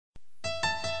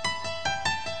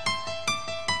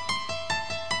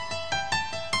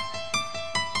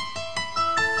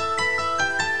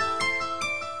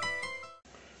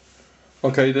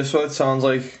Okay, this is what it sounds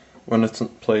like when it's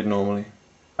played normally.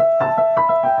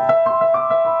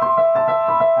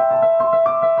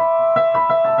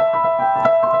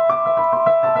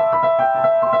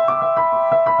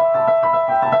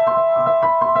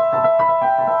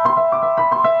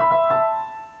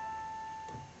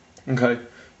 Okay,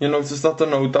 you notice that the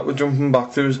note that we're jumping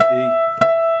back to is E,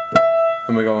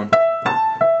 and we're going.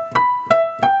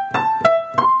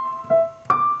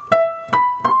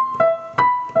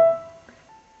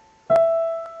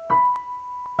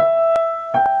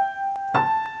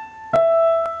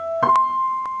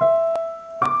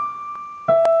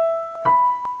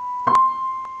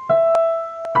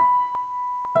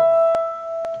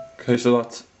 Okay, so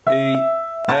that's E,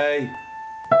 A,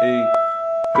 E,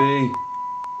 B,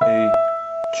 E,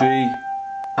 G,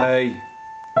 A,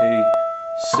 E,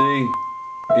 C,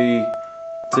 E,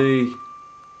 D,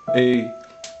 E,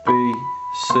 B,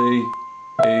 C,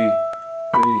 E,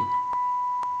 B,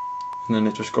 and then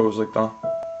it just goes like that.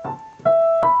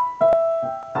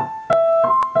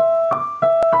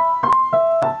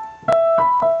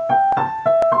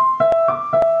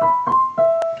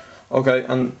 Okay,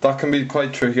 and that can be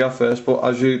quite tricky at first, but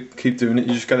as you keep doing it,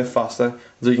 you just get it faster,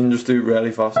 so you can just do it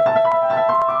really fast.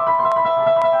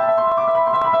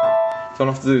 You don't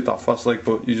have to do it that fast, like,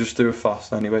 but you just do it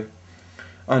fast anyway.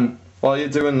 And while you're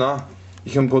doing that,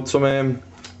 you can put some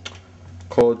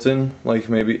chords in, like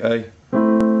maybe A,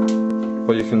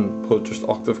 or you can put just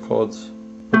octave chords,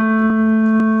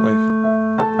 like.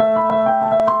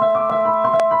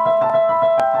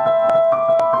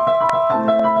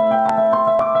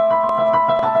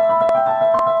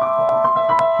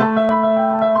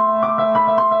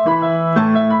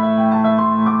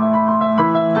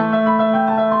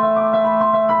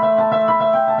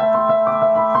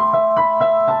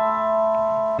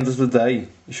 End of the day,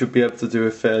 you should be able to do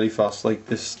it fairly fast, like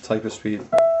this type of speed.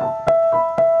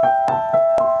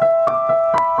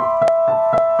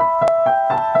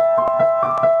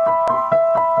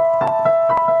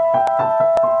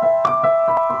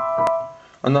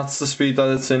 And that's the speed that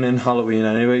it's in Halloween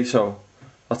anyway, so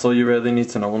that's all you really need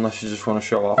to know, unless you just want to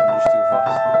show off and just do it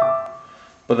fast.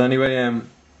 But anyway,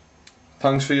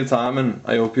 thanks for your time, and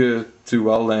I hope you do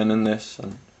well learning this,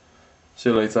 and see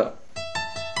you later.